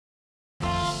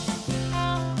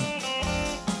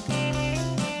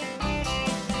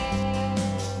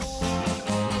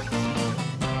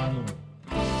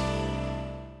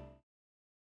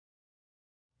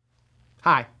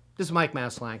Hi, this is Mike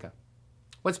Maslanka.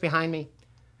 What's behind me?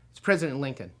 It's President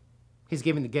Lincoln. He's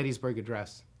giving the Gettysburg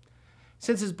Address.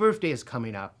 Since his birthday is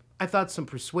coming up, I thought some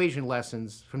persuasion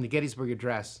lessons from the Gettysburg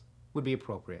Address would be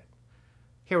appropriate.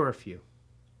 Here are a few.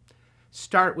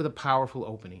 Start with a powerful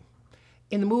opening.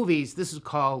 In the movies, this is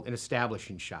called an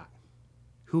establishing shot.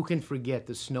 Who can forget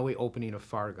the snowy opening of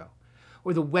Fargo,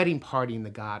 or the wedding party in The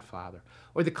Godfather,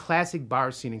 or the classic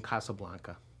bar scene in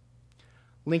Casablanca?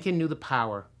 Lincoln knew the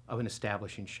power of an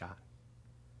establishing shot.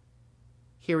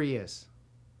 Here he is.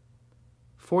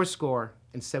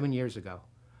 407 years ago,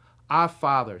 our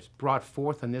fathers brought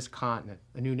forth on this continent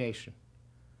a new nation,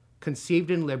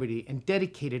 conceived in liberty and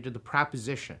dedicated to the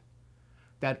proposition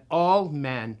that all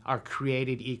men are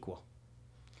created equal.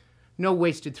 No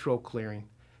wasted throat clearing,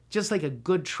 just like a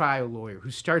good trial lawyer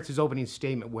who starts his opening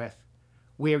statement with,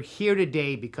 "We are here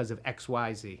today because of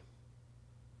XYZ."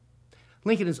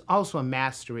 Lincoln is also a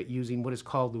master at using what is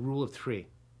called the rule of three.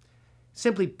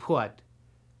 Simply put,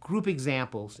 group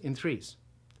examples in threes.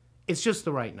 It's just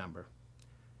the right number.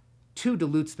 2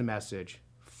 dilutes the message,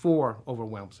 4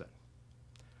 overwhelms it.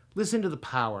 Listen to the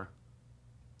power,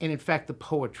 and in fact the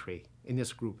poetry in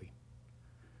this grouping.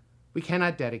 We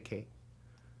cannot dedicate,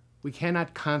 we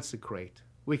cannot consecrate,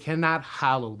 we cannot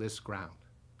hallow this ground.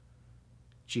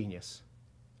 Genius.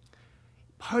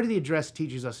 Part of the address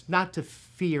teaches us not to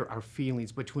fear our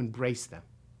feelings, but to embrace them.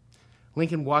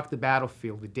 Lincoln walked the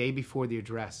battlefield the day before the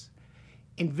address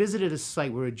and visited a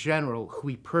site where a general who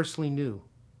he personally knew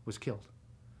was killed.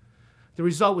 The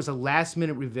result was a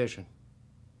last-minute revision,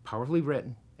 powerfully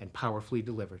written and powerfully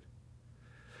delivered.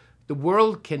 The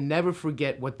world can never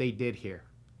forget what they did here,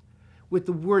 with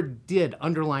the word "did"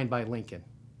 underlined by Lincoln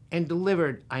and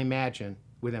delivered, I imagine,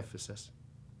 with emphasis.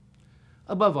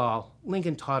 Above all,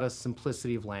 Lincoln taught us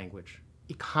simplicity of language,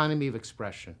 economy of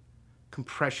expression,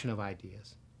 compression of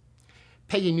ideas.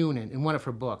 Peggy Noonan, in one of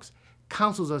her books,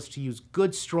 counsels us to use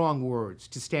good, strong words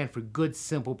to stand for good,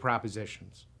 simple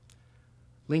propositions.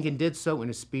 Lincoln did so in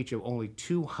a speech of only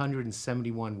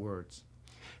 271 words.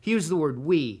 He used the word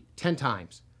 "we" 10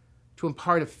 times to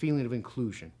impart a feeling of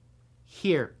inclusion,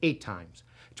 "here" 8 times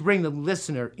to bring the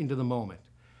listener into the moment,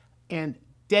 and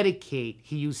 "dedicate"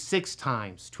 he used 6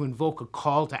 times to invoke a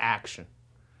call to action.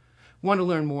 Want to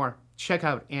learn more? Check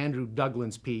out Andrew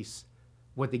Douglin's piece,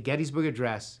 "What the Gettysburg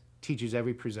Address Teaches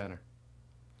Every Presenter."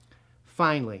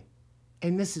 Finally,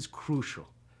 and this is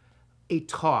crucial, a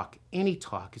talk, any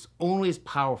talk, is only as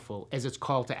powerful as its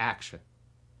call to action.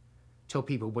 Tell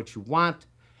people what you want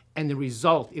and the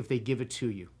result if they give it to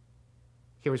you.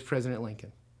 Here is President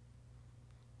Lincoln.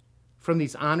 From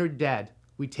these honored dead,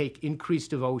 we take increased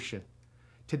devotion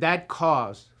to that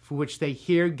cause for which they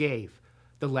here gave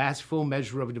the last full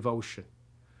measure of devotion.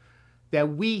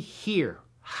 That we here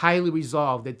highly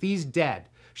resolve that these dead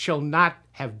shall not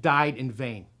have died in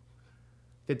vain.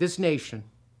 That this nation,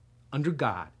 under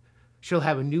God, shall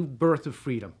have a new birth of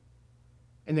freedom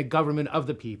and the government of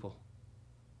the people,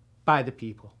 by the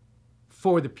people,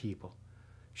 for the people,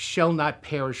 shall not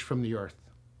perish from the earth.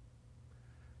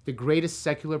 The greatest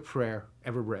secular prayer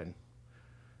ever written.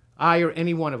 I or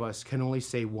any one of us can only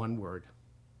say one word.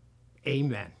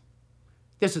 Amen.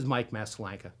 This is Mike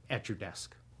Maslanka at your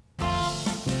desk.